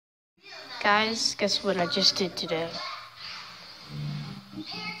Guys, guess what I just did today?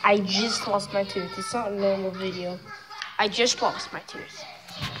 I just lost my tooth. It's not a normal video. I just lost my tooth.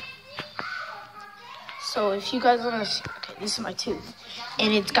 So if you guys want to see, okay, this is my tooth,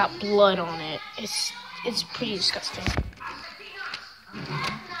 and it's got blood on it. It's pretty disgusting.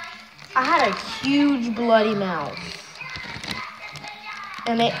 I had a huge bloody mouth,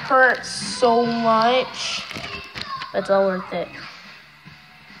 and it hurt so much. That's all worth it.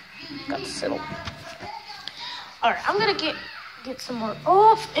 Got to settle. All right, I'm gonna get some more.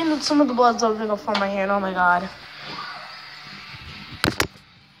 Oh, and some of the blood's opening up on my hand. Oh my god.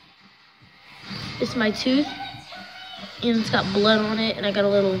 It's my tooth, and it's got blood on it, and I got a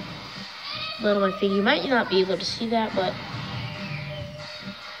little blood on my finger. You might not be able to see that, but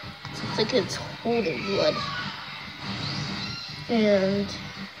it's like it's holding blood. And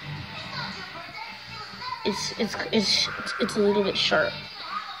it's a little bit sharp.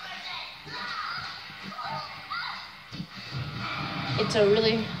 It's a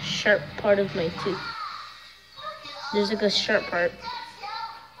really sharp part of my tooth. There's like a sharp part.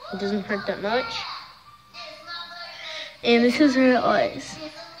 It doesn't hurt that much. And this is her eyes.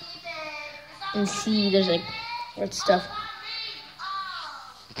 And see, there's like red stuff.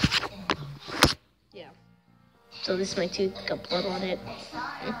 Yeah. So this is my tooth, got blood on it.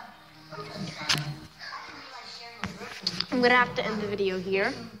 I'm gonna have to end the video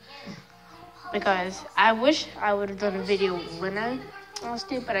here, because I wish I would have done a video when I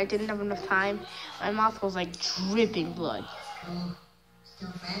lost it, but I didn't have enough time. My mouth was like dripping blood.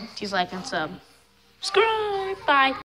 Please like and subscribe. Bye.